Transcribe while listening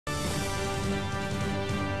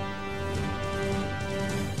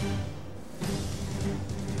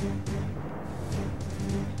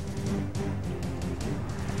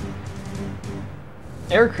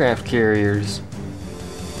Aircraft carriers.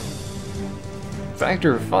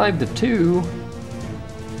 Factor of 5 to 2.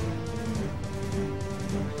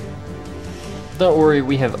 Don't worry,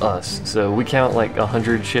 we have us, so we count like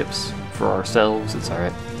 100 ships for ourselves, it's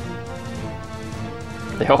alright.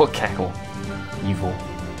 They all cackle. Evil.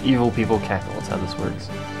 Evil people cackle, that's how this works.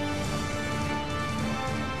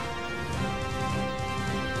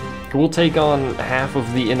 We'll take on half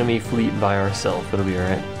of the enemy fleet by ourselves, it'll be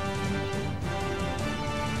alright.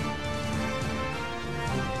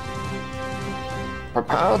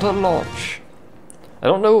 Prepare to launch. I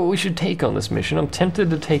don't know what we should take on this mission. I'm tempted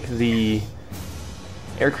to take the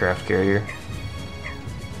aircraft carrier.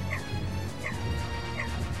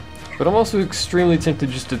 But I'm also extremely tempted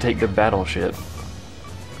just to take the battleship.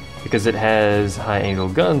 Because it has high angle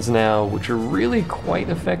guns now, which are really quite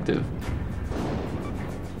effective.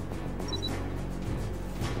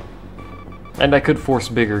 And I could force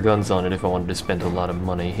bigger guns on it if I wanted to spend a lot of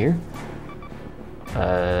money here.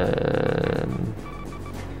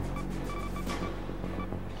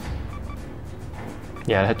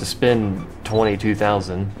 Yeah, I'd have to spend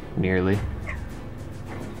 22,000, nearly.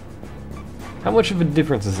 How much of a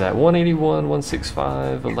difference is that? 181,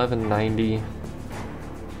 165, 1190.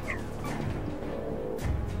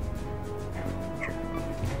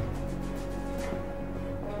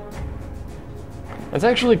 That's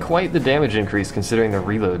actually quite the damage increase considering the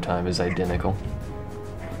reload time is identical.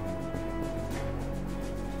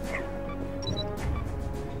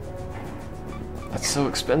 That's so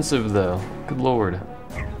expensive though, good lord.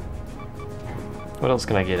 What else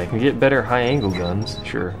can I get? I can get better high angle guns,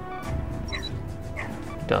 sure.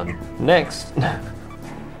 Done. Next!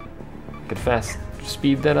 Could fast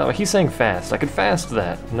speed that up. He's saying fast. I could fast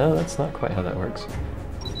that. No, that's not quite how that works.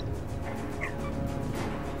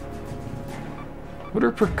 What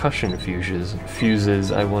are percussion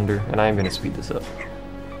fuses, I wonder? And I am going to speed this up.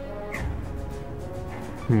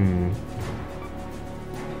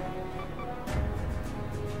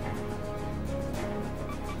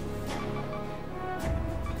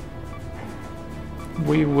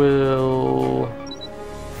 We will...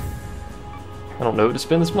 I don't know what to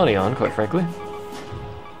spend this money on, quite frankly.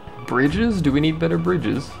 Bridges? Do we need better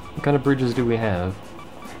bridges? What kind of bridges do we have?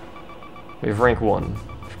 We have rank 1.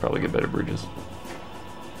 Should probably get better bridges.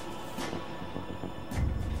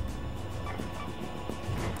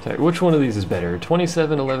 Okay, which one of these is better?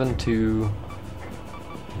 27, 11, 2...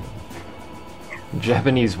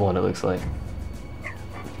 Japanese one, it looks like.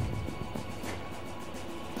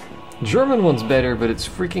 German one's better, but it's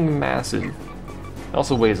freaking massive. It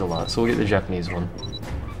also weighs a lot, so we'll get the Japanese one.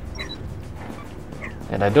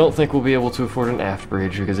 And I don't think we'll be able to afford an aft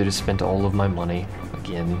bridge because I just spent all of my money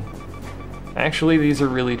again. Actually, these are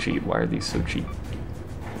really cheap. Why are these so cheap?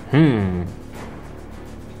 Are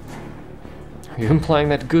you implying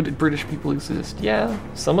that good British people exist? Yeah,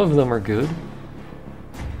 some of them are good.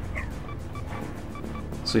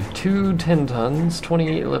 So we have 2 10 tons,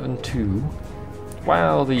 28, 11, 2.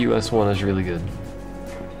 Wow, the US one is really good.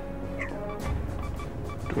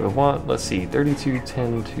 Do I want, let's see, 32,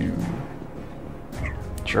 10, 2.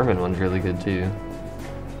 German one's really good too.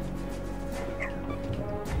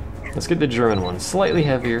 Let's get the German one. Slightly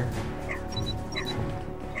heavier.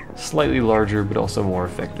 Slightly larger, but also more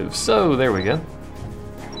effective. So, there we go.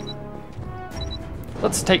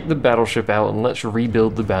 Let's take the battleship out and let's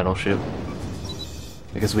rebuild the battleship.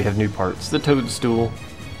 Because we have new parts. The toadstool.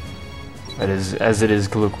 That is, as it is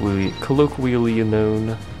colloquially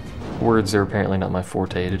known. Words are apparently not my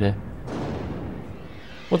forte today.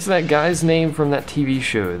 What's that guy's name from that TV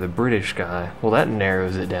show? The British guy. Well, that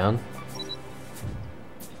narrows it down.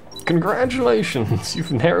 Congratulations,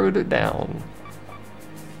 you've narrowed it down.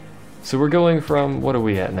 So we're going from, what are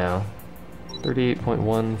we at now?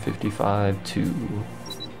 38.1, 55, 2.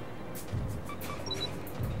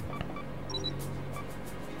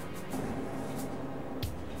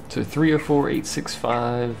 So 304,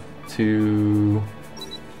 865 to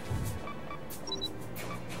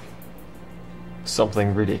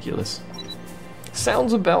something ridiculous.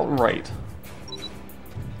 Sounds about right.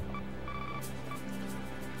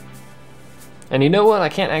 And you know what? I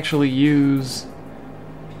can't actually use...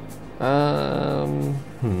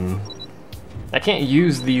 I can't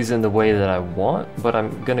use these in the way that I want, but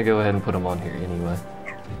I'm gonna go ahead and put them on here anyway.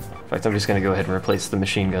 In fact, I'm just gonna go ahead and replace the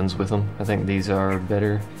machine guns with them. I think these are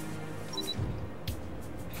better.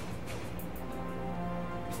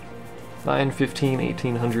 9, 15,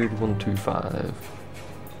 1800, 125.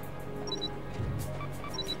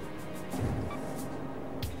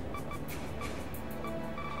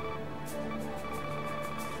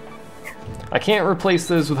 I can't replace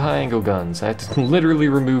those with high-angle guns. I have to literally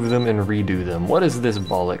remove them and redo them. What is this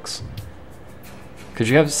bollocks? Could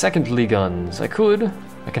you have secondly guns? I could.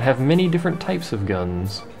 I can have many different types of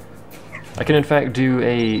guns. I can in fact do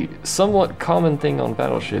a somewhat common thing on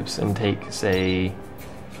battleships and take, say,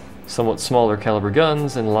 somewhat smaller caliber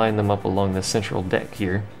guns and line them up along the central deck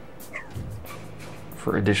here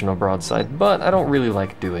for additional broadside, but I don't really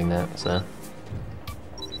like doing that, so.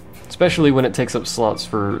 Especially when it takes up slots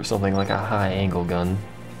for something like a high-angle gun.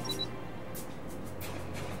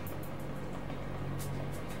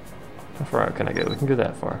 How far out can I go? We can go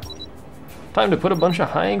that far. Time to put a bunch of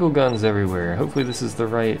high-angle guns everywhere. Hopefully this is the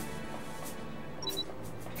right...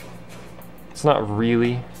 It's not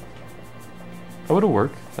really... Oh, it'll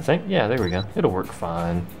work, I think. Yeah, there we go. It'll work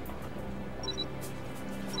fine.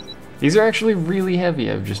 These are actually really heavy,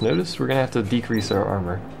 I've just noticed. We're gonna have to decrease our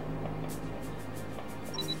armor.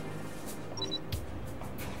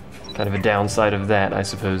 Kind of a downside of that, I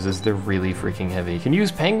suppose, is they're really freaking heavy. Can you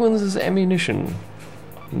use penguins as ammunition?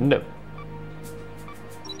 No.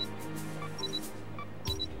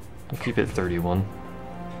 I'll keep it 31.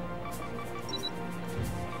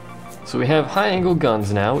 So we have high-angle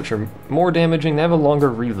guns now, which are more damaging. They have a longer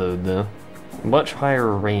reload, though. Much higher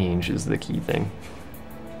range is the key thing.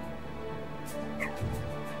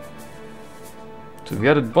 So we've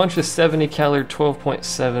got a bunch of 70 caliber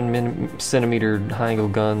 12.7 centimeter high-angle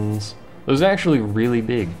guns. Those are actually really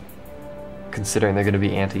big, considering they're going to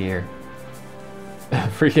be anti-air.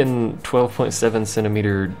 Freaking 12.7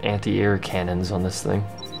 centimeter anti-air cannons on this thing.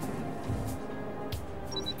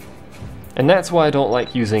 And that's why I don't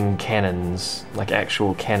like using cannons, like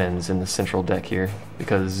actual cannons in the central deck here,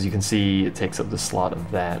 because you can see it takes up the slot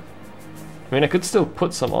of that. I mean, I could still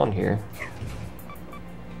put some on here.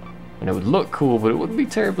 And it would look cool, but it wouldn't be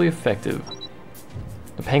terribly effective.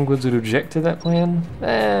 The penguins would object to that plan?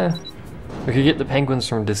 We could get the penguins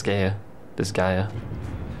from Disgaea.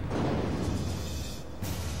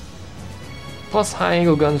 Plus,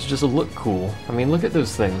 high-angle guns just look cool. I mean, look at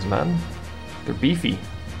those things, man. They're beefy.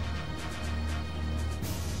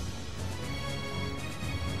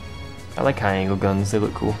 I like high-angle guns, they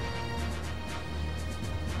look cool.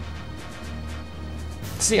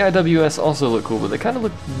 CIWS also look cool, but they kind of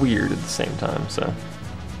look weird at the same time, so.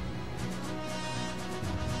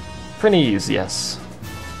 Prinnies, yes.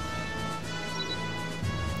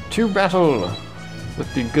 To battle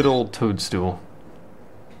with the good old toadstool.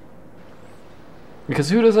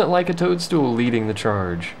 Because who doesn't like a toadstool leading the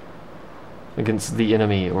charge against the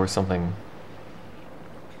enemy or something?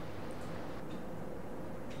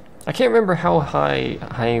 I can't remember how high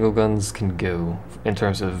high-angle guns can go in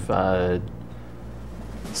terms of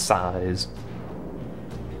size.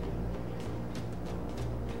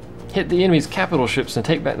 Hit the enemy's capital ships and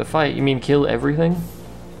take back the fight. You mean kill everything?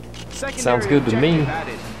 Sounds good to me.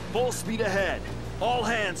 Full speed ahead. All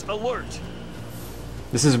hands alert.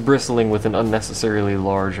 This is bristling with an unnecessarily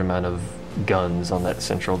large amount of guns on that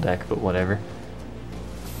central deck, but whatever.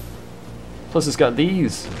 Plus it's got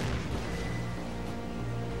these.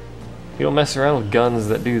 You don't mess around with guns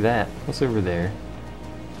that do that. What's over there?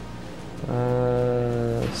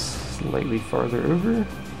 Slightly farther over?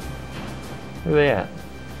 Where are they at?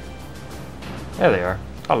 There they are.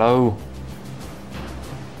 Hello.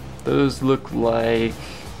 Those look like...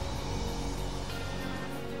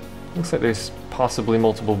 Looks like there's possibly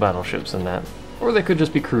multiple battleships in that. Or they could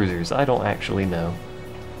just be cruisers. I don't actually know.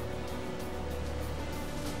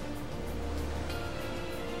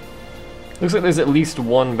 Looks like there's at least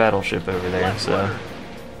one battleship over there, so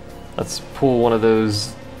let's pull one of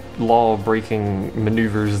those law-breaking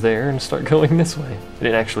maneuvers there and start going this way. I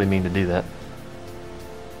didn't actually mean to do that.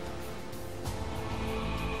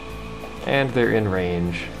 And they're in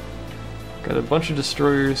range. Got a bunch of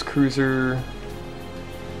destroyers, cruiser...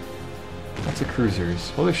 Lots of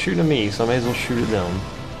cruisers. Well, they're shooting at me, so I may as well shoot at them.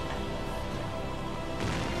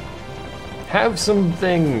 Have some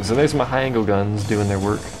things! And there's my high-angle guns doing their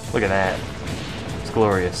work. Look at that. It's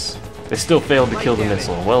glorious. They still failed to kill the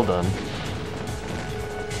missile. Well done.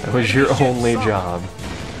 That was your only job.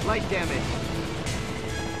 Light damage.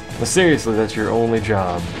 But seriously, that's your only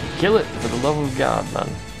job. Kill it for the love of God, man.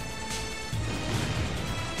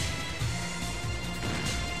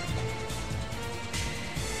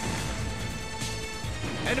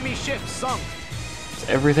 Enemy ship sunk. Is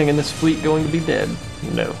everything in this fleet going to be dead?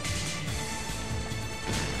 No. In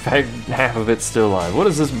fact, half of it's still alive. What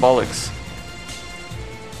is this bollocks?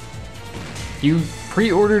 You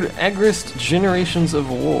pre-ordered Agrist Generations of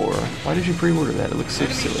War. Why did you pre-order that? It looks so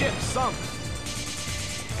silly.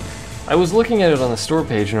 I was looking at it on the store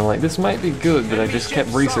page and I'm like, this might be good, but I just kept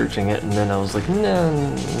researching it and then I was like, nah,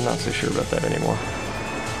 I'm not so sure about that anymore.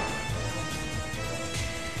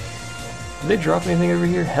 Did they drop anything over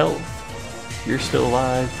here? Health. You're still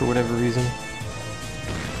alive for whatever reason.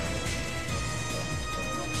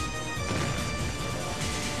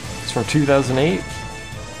 It's from 2008?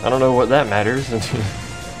 I don't know what that matters.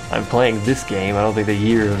 I'm playing this game. I don't think the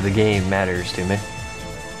year of the game matters to me.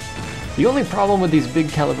 The only problem with these big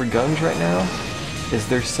caliber guns right now is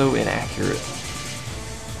they're so inaccurate.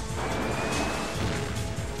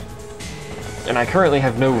 And I currently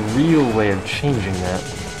have no real way of changing that.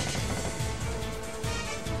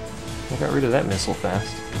 I got rid of that missile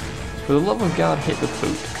fast. For the love of God, hit the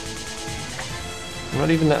boat. I'm not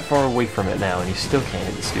even that far away from it now, and you still can't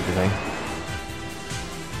hit the stupid thing.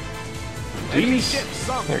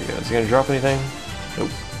 Jeez. There we go. Is he gonna drop anything?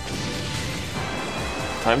 Nope.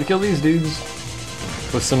 Time to kill these dudes.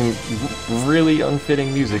 With some really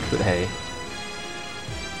unfitting music, but hey.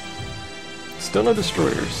 Still no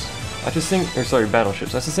destroyers. I just think, or sorry,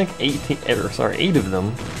 battleships. I just think 8 of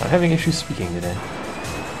them. I'm having issues speaking today.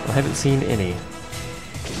 I haven't seen any.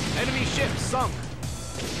 Enemy ship sunk.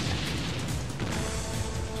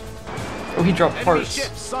 Oh, he dropped Enemy parts.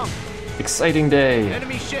 ship sunk. Exciting day.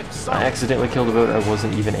 Enemy ship sunk. I accidentally killed a boat I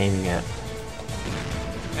wasn't even aiming at.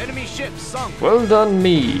 Enemy ship sunk. Well done,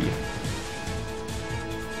 me.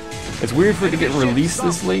 It's weird for it to get released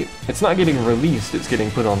this late. It's not getting released, it's getting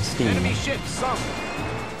put on Steam. Enemy ship sunk.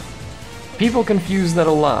 People confuse that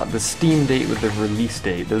a lot, the Steam date with the release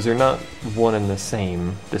date. Those are not one and the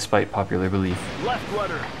same, despite popular belief. Left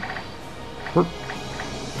rudder.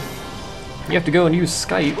 You have to go and use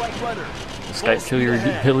Skype. Right rudder. Skype kill your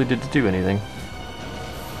ability to do anything.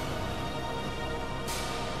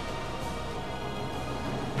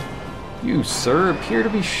 You, sir, appear to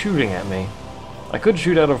be shooting at me. I could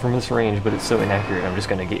shoot at him from this range, but it's so inaccurate, I'm just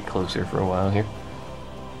gonna get closer for a while here.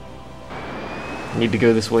 Need to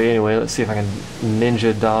go this way anyway. Let's see if I can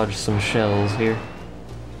ninja dodge some shells here.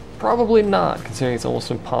 Probably not, considering it's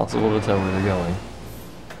almost impossible to tell where they're going.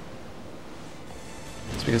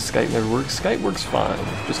 It's because Skype never works. Skype works fine.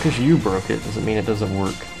 Just because you broke it doesn't mean it doesn't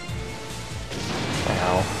work.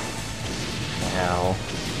 Ow. Ow.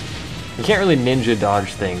 You can't really ninja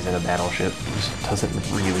dodge things in a battleship. It just doesn't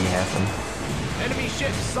really happen. Enemy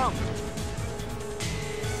ship sunk.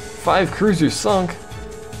 5 cruisers sunk.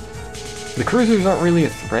 The cruisers aren't really a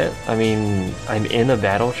threat. I mean, I'm in a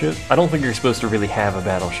battleship. I don't think you're supposed to really have a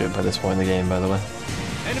battleship by this point in the game, by the way.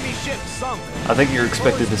 Enemy ship sunk. I think you're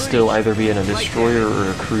expected to still either be in a destroyer or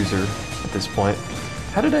a cruiser at this point.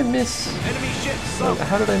 How did I miss? Enemy ship sunk.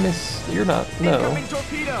 How did I miss? You're not. No. Incoming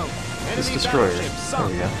torpedo. This Enemy destroyer. battleship sunk.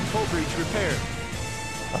 There we go. Hull breach repaired.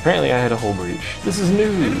 Apparently I had a hull breach. This is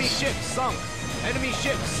Enemy news. ship sunk. Enemy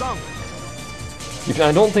ship sunk.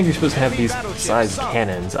 I don't think you're supposed to have Enemy these battleship size sunk.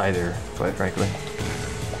 cannons either, quite frankly.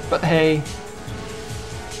 But hey,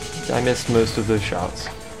 I missed most of those shots.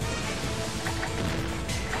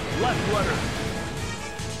 Left rudder.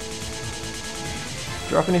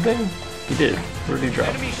 Drop anything? He did. Where did he drop?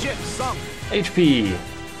 Enemy ship sunk. HP!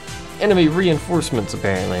 Enemy reinforcements,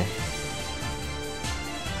 apparently.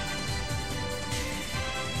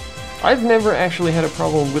 I've never actually had a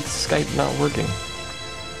problem with Skype not working.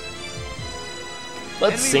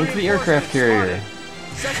 Let's Enemy sink the aircraft carrier.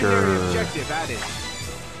 spotted. Secondary Sure. objective added.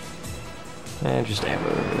 And just ammo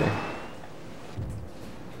over there.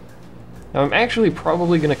 Now I'm actually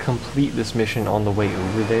probably going to complete this mission on the way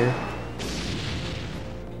over there.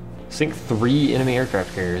 Sink 3 enemy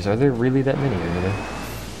aircraft carriers. Are there really that many over there?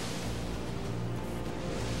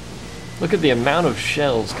 Look at the amount of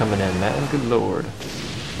shells coming in, man. Good lord.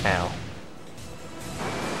 Ow.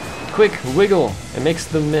 Quick, wiggle! It makes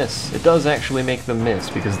them miss. It does actually make them miss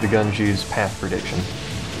because the guns use path prediction.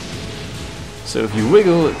 So if you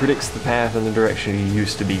wiggle, it predicts the path and the direction you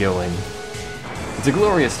used to be going. It's a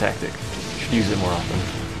glorious tactic. You should use it more often.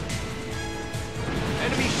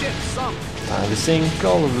 Enemy ship sunk. Time to sink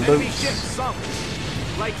all of the Enemy ship boats. sunk.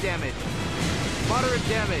 Light damage. Moderate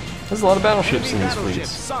damage. There's a lot of battleships Enemy in these battleship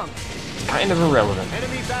fleets. sunk. It's kind of irrelevant.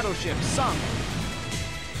 Enemy battleship sunk.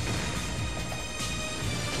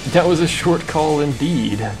 That was a short call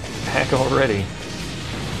indeed. Back already.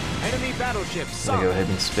 Enemy battleship I'm sunk. gonna go ahead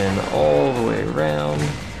and spin all the way around.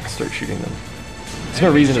 Start shooting them. There's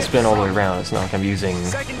no reason to spin all the way around. It's not like I'm using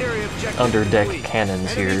Secondary objective underdeck complete.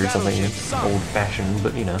 cannons Enemy here or something battleship sunk. old-fashioned,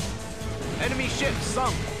 but you know. Enemy ship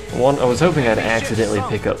sunk. I was hoping I'd Enemy ship accidentally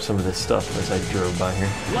sunk. pick up some of this stuff as I drove by here.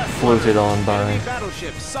 Left Floated rudder. on by. Enemy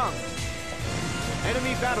battleship sunk.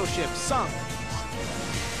 Enemy battleship sunk.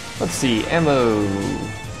 Let's see, ammo,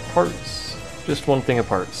 parts. Just one thing of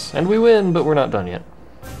parts. And we win, but we're not done yet.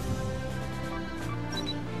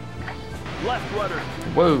 Left rudder.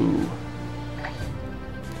 Whoa.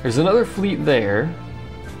 There's another fleet there.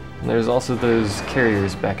 And there's also those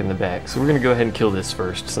carriers back in the back. So we're gonna go ahead and kill this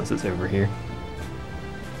first, since it's over here.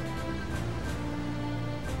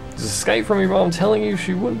 There's a Skype from your mom telling you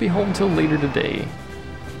she wouldn't be home till later today.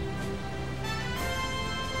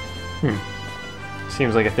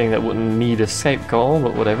 Seems like a thing that wouldn't need a Skype call,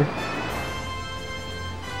 but whatever.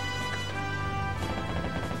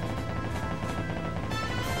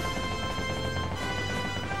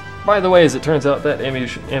 By the way, as it turns out, that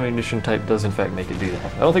ammunition type does in fact make it do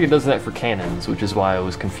that. I don't think it does that for cannons, which is why I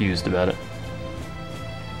was confused about it.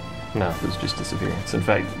 No, those just disappear. It's in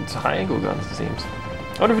fact, it's high-angle guns, it seems.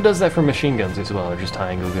 I wonder if it does that for machine guns as well, or just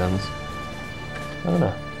high-angle guns. I don't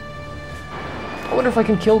know. I wonder if I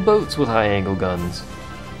can kill boats with high-angle guns.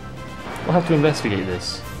 We'll have to investigate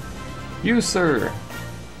this. You, sir!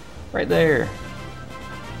 Right there.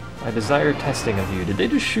 I desire testing of you. Did they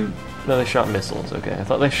just shoot? No, they shot missiles. Okay, I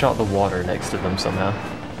thought they shot the water next to them somehow.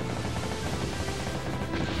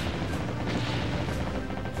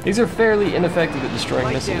 These are fairly ineffective at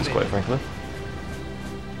destroying missiles, quite frankly.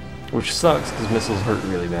 Which sucks, because missiles hurt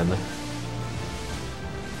really badly.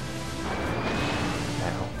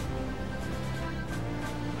 Ow.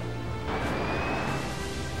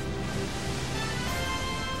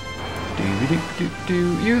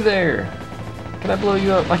 Do you there! Can I blow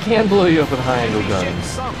you up? I can blow you up with high-angle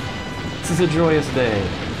guns. This is a joyous day.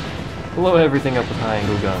 Blow everything up with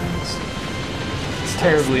high-angle guns. It's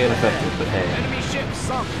terribly ineffective, but hey. Enemy ship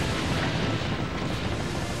sunk.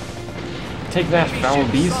 Take that, foul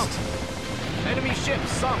beast. Enemy ship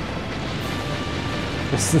sunk.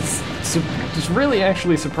 This is just really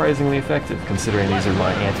actually surprisingly effective, considering these are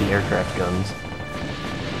my anti-aircraft guns.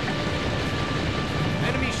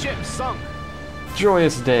 Enemy ship sunk.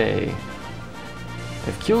 Joyous day.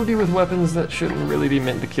 I've killed you with weapons that shouldn't really be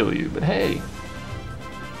meant to kill you, but hey.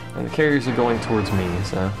 And the carriers are going towards me,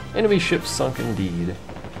 so... Enemy ship sunk indeed.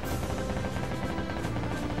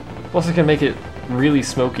 Plus I can make it really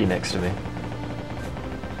smoky next to me.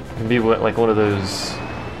 It can be like one of those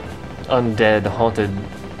undead, haunted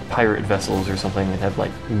pirate vessels or something that have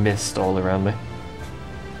like mist all around me.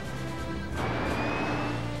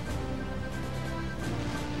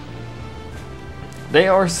 They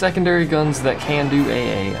are secondary guns that can do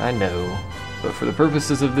AA, I know. But for the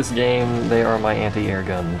purposes of this game, they are my anti-air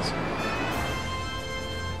guns.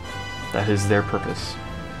 That is their purpose.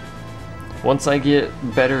 Once I get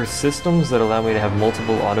better systems that allow me to have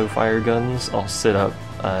multiple auto-fire guns, I'll set up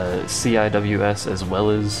CIWS as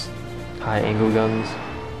well as high-angle guns.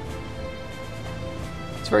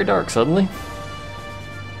 It's very dark suddenly.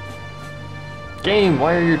 Game,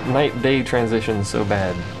 why are your night-day transitions so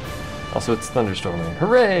bad? Also, it's thunderstorming.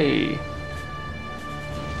 Hooray!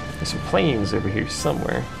 There's some planes over here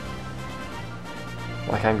somewhere.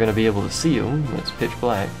 Like I'm gonna be able to see them when it's pitch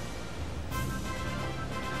black.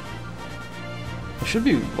 They should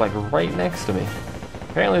be, like, right next to me.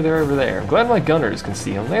 Apparently they're over there. I'm glad my gunners can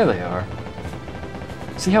see them. There they are.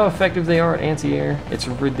 See how effective they are at anti-air? It's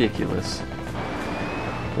ridiculous.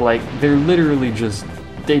 Like, they're literally just...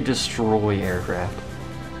 they destroy aircraft.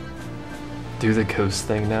 Do the ghost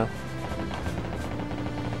thing now.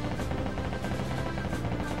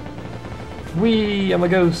 Whee! I'm a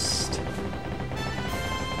ghost!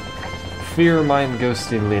 Fear mine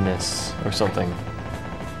ghostliness, or something.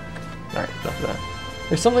 Alright, enough of that.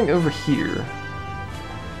 There's something over here.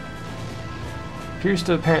 Appears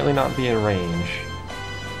to apparently not be in range.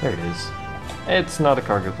 There it is. It's not a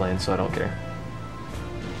cargo plane, so I don't care.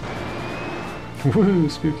 Woo,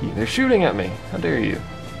 spooky. They're shooting at me! How dare you?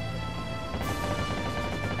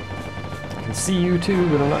 I can see you too,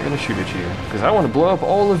 but I'm not going to shoot at you. Because I want to blow up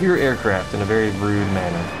all of your aircraft in a very rude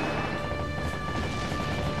manner.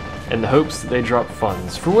 In the hopes that they drop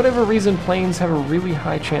funds. For whatever reason, planes have a really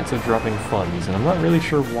high chance of dropping funds, and I'm not really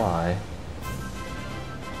sure why.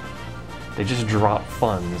 They just drop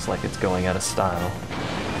funds like it's going out of style.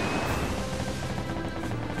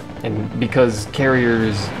 And because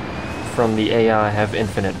carriers from the AI have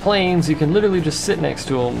infinite planes, you can literally just sit next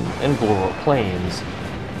to them and blow up planes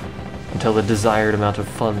until the desired amount of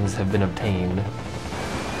funds have been obtained.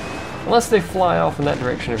 Unless they fly off in that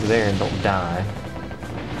direction over there and don't die.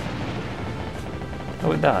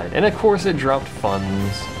 Oh, it died. And of course it dropped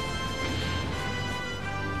funds.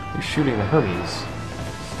 You're shooting the Hermes.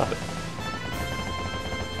 Stop it.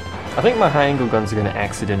 I think my high-angle guns are gonna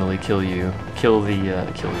accidentally kill you. Kill the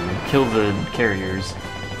carriers.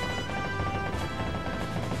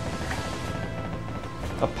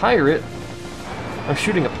 A pirate? I'm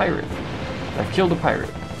shooting a pirate. I've killed a pirate.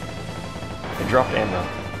 They dropped ammo.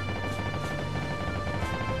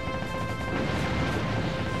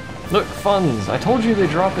 Look, funds! I told you they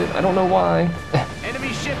drop it. I don't know why.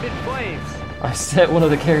 Enemy ship in flames. I set one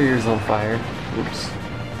of the carriers on fire. Oops.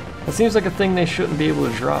 That seems like a thing they shouldn't be able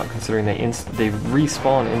to drop, considering they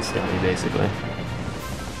respawn instantly, basically.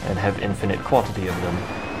 And have infinite quantity of them.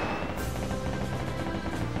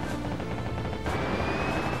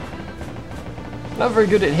 Not very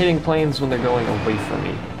good at hitting planes when they're going away from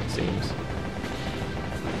me, it seems.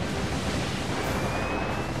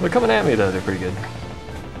 They're coming at me though, they're pretty good.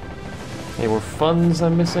 Any more funds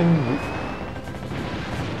I'm missing? Nope.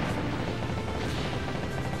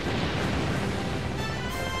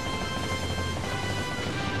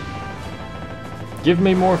 Give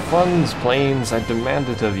me more funds, planes. I demand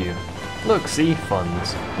it of you. Look, see?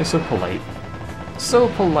 Funds. They're so polite. So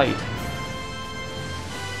polite.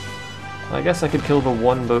 I guess I could kill the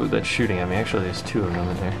one boat that's shooting at me. Actually, there's two of them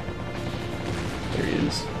in there. There he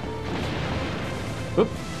is. Oop.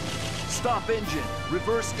 Stop engine.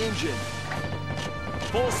 Reverse engine.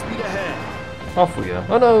 Full speed ahead. Off we go.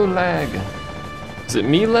 Oh no, lag. Is it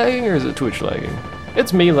me lagging or is it Twitch lagging?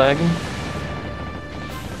 It's me lagging.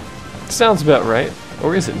 Sounds about right.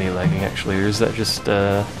 Or is it me lagging actually? Or is that just,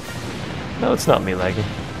 No, it's not me lagging.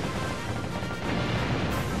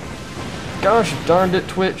 Gosh darned it,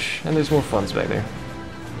 Twitch. And there's more funds back there.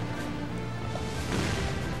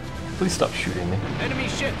 Please stop shooting me. Enemy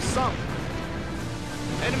ship sunk.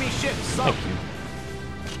 Enemy ship sunk. Thank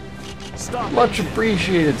you. Stop Much engine.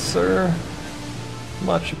 appreciated, sir.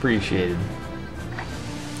 Much appreciated.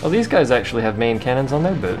 Oh, these guys actually have main cannons on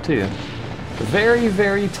their boat, too. Very,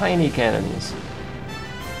 very tiny cannons.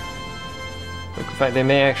 Like, in fact, they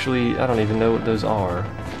may actually... I don't even know what those are.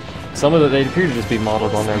 Some of them, they appear to just be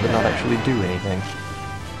modeled on there, but not actually do anything.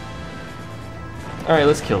 Alright,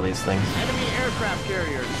 let's kill these things. Enemy aircraft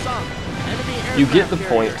carrier sunk. Enemy aircraft You get the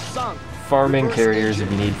carrier point. sunk. Farming Reverse carriers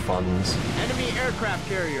engine. if you need funds. Enemy aircraft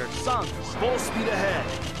carrier sunk. Full speed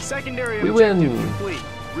ahead. Secondary We objective win. complete.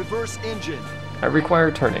 Reverse engine. I require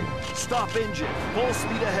turning. Stop engine. Full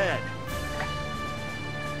speed ahead.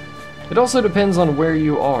 It also depends on where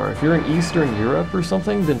you are. If you're in Eastern Europe or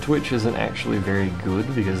something, then Twitch isn't actually very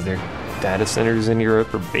good because their data centers in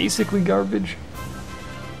Europe are basically garbage.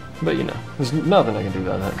 But you know, there's nothing I can do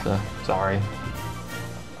about that, so sorry.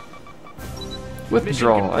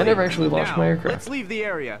 Withdrawal. I never actually launched Now, my aircraft. Let's leave the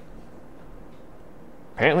area.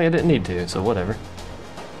 Apparently I didn't need to, so whatever.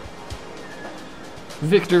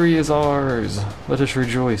 Victory is ours. Let us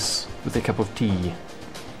rejoice with a cup of tea.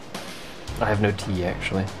 I have no tea,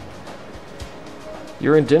 actually.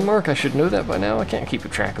 You're in Denmark? I should know that by now. I can't keep a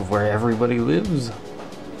track of where everybody lives.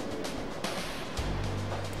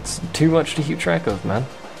 It's too much to keep track of, man.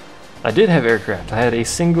 I did have aircraft. I had a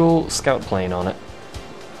single scout plane on it,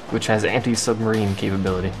 which has anti-submarine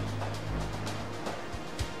capability.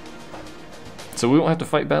 So we won't have to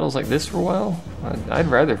fight battles like this for a while? I'd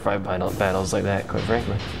rather fight battles like that, quite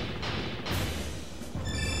frankly.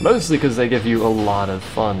 Mostly because they give you a lot of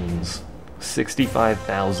funds.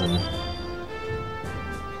 65,000.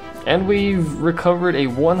 And we've recovered a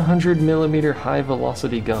 100mm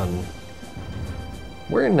high-velocity gun.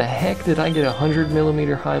 Where in the heck did I get a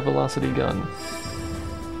 100mm high-velocity gun?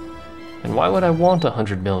 And why would I want a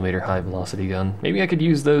 100mm high-velocity gun? Maybe I could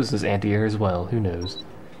use those as anti-air as well, who knows.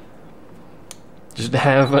 Just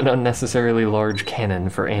have an unnecessarily large cannon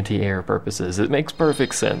for anti-air purposes. It makes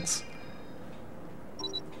perfect sense.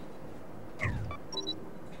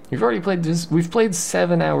 We've already played this. We've played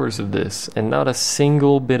 7 hours of this, and not a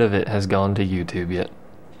single bit of it has gone to YouTube yet.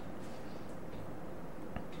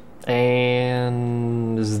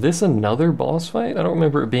 And is this another boss fight? I don't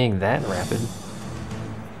remember it being that rapid.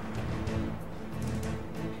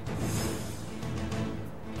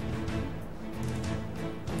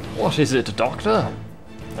 What is it, Doctor?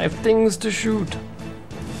 I have things to shoot.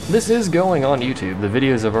 This is going on YouTube. The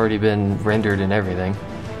videos have already been rendered and everything.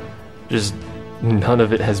 Just none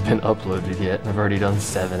of it has been uploaded yet. I've already done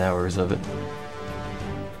 7 hours of it.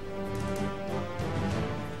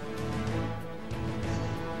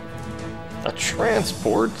 A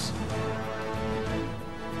transport?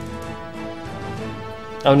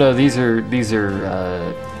 Oh no, these are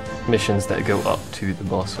missions that go up to the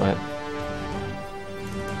boss fight.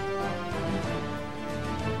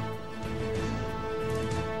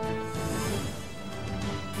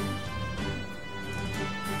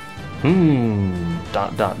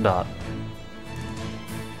 Dot dot dot.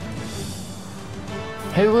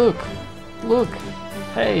 Hey look! Look!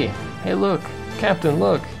 Hey! Hey look! Captain,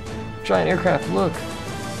 look! Giant aircraft, look!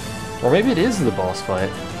 Or maybe it is the boss fight.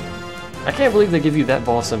 I can't believe they give you that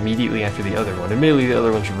boss immediately after the other one. Admittedly, the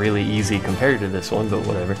other one's really easy compared to this one, but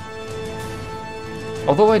whatever.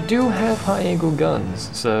 Although I do have high-angle guns,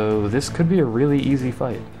 so this could be a really easy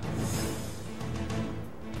fight.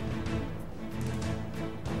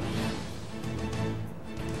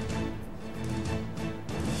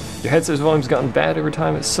 Your headset's volume's gotten bad over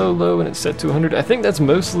time. It's so low and it's set to 100. I think that's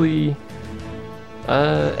mostly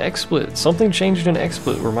XSplit. Something changed in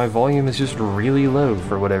XSplit where my volume is just really low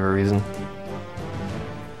for whatever reason.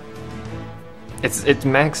 It's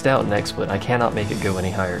maxed out in XSplit. I cannot make it go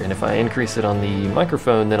any higher. And if I increase it on the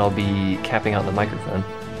microphone, then I'll be capping out the microphone.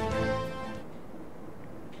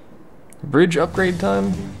 Bridge upgrade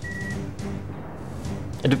time?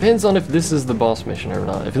 It depends on if this is the boss mission or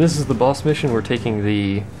not. If this is the boss mission, we're taking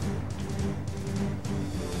the...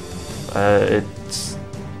 it's...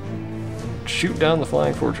 shoot down the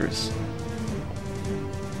flying fortress.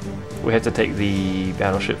 We have to take the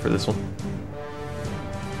battleship for this one.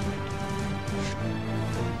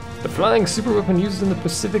 The flying superweapon used in the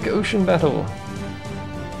Pacific Ocean battle.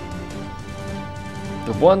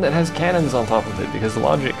 The one that has cannons on top of it, because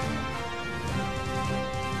logic.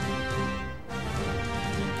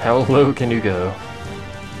 How low can you go?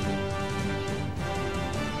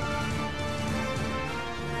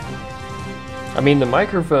 I mean, the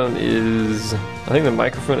microphone is... I think the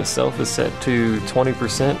microphone itself is set to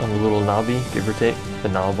 20% on the little knobby, give or take, the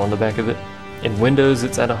knob on the back of it. In Windows,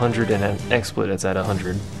 it's at 100, and in XSplit, it's at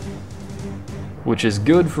 100. Which is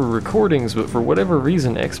good for recordings, but for whatever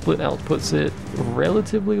reason, XSplit outputs it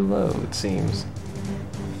relatively low, it seems.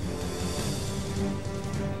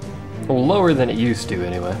 Well, lower than it used to,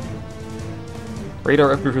 anyway.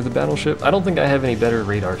 Radar upgrade for the battleship. I don't think I have any better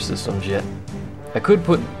radar systems yet. I could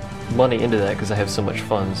put money into that because I have so much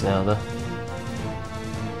funds now, though.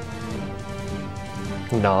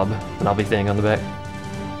 Knobby thing on the back.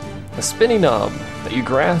 A spinny knob that you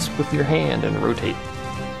grasp with your hand and rotate.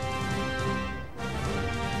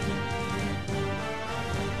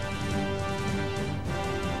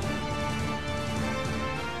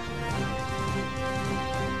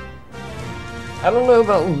 I don't know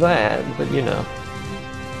about that, but you know.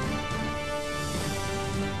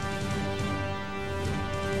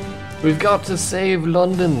 We've got to save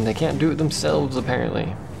London. They can't do it themselves,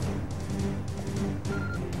 apparently.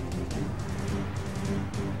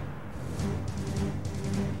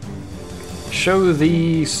 Show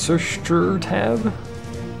the Searcher tab?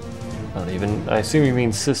 Not even, I assume you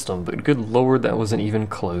mean system, but good lord, that wasn't even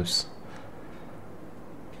close.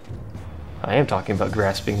 I am talking about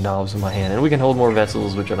grasping knobs in my hand, and we can hold more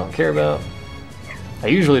vessels, which I don't care about. I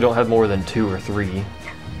usually don't have more than 2 or 3.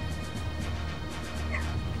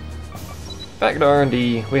 Back to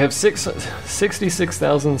R&D, we have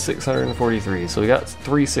 66,643, so we got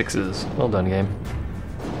 3 6s. Well done, game.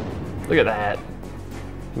 Look at that.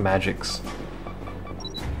 Magics.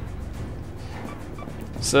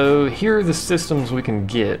 So here are the systems we can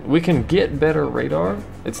get. We can get better radar.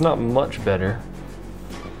 It's not much better.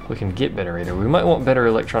 We can get better radar. We might want better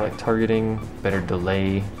electronic targeting, better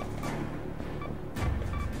delay.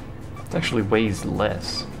 It actually weighs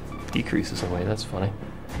less. Decreases in weight, that's funny.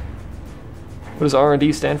 What does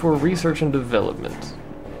R&D stand for? Research and Development.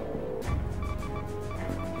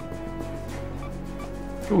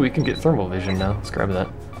 Ooh, we can get thermal vision now. Let's grab that.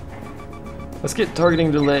 Let's get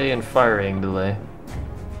targeting delay and firing delay.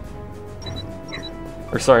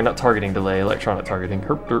 Or sorry, not targeting delay, electronic targeting.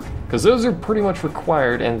 Herp derp. Because those are pretty much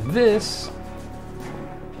required, and this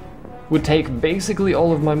would take basically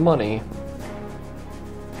all of my money.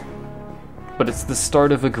 But it's the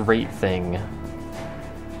start of a great thing.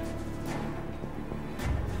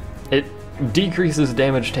 It decreases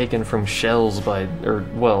damage taken from shells by, or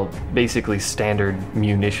well, basically standard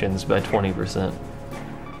munitions by 20%.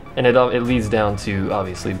 And it leads down to,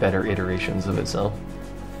 obviously, better iterations of itself.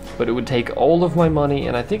 But it would take all of my money,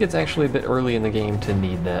 and I think it's actually a bit early in the game to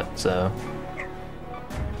need that, so...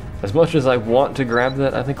 As much as I want to grab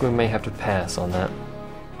that, I think we may have to pass on that.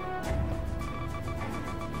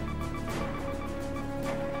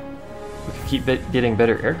 We could keep getting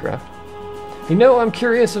better aircraft. You know, I'm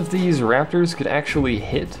curious if these Raptors could actually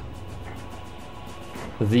hit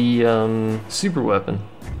the super weapon.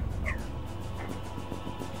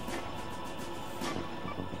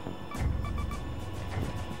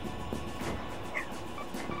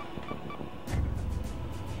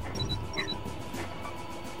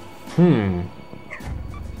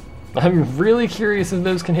 I'm really curious if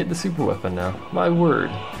those can hit the super weapon now. My word.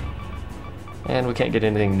 And we can't get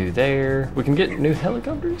anything new there. We can get new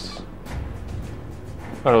helicopters?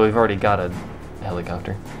 Oh no, we've already got a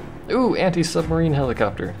helicopter. Ooh, anti-submarine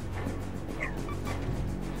helicopter.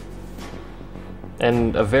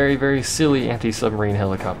 And a very, very silly anti-submarine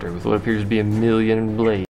helicopter with what appears to be a million blades.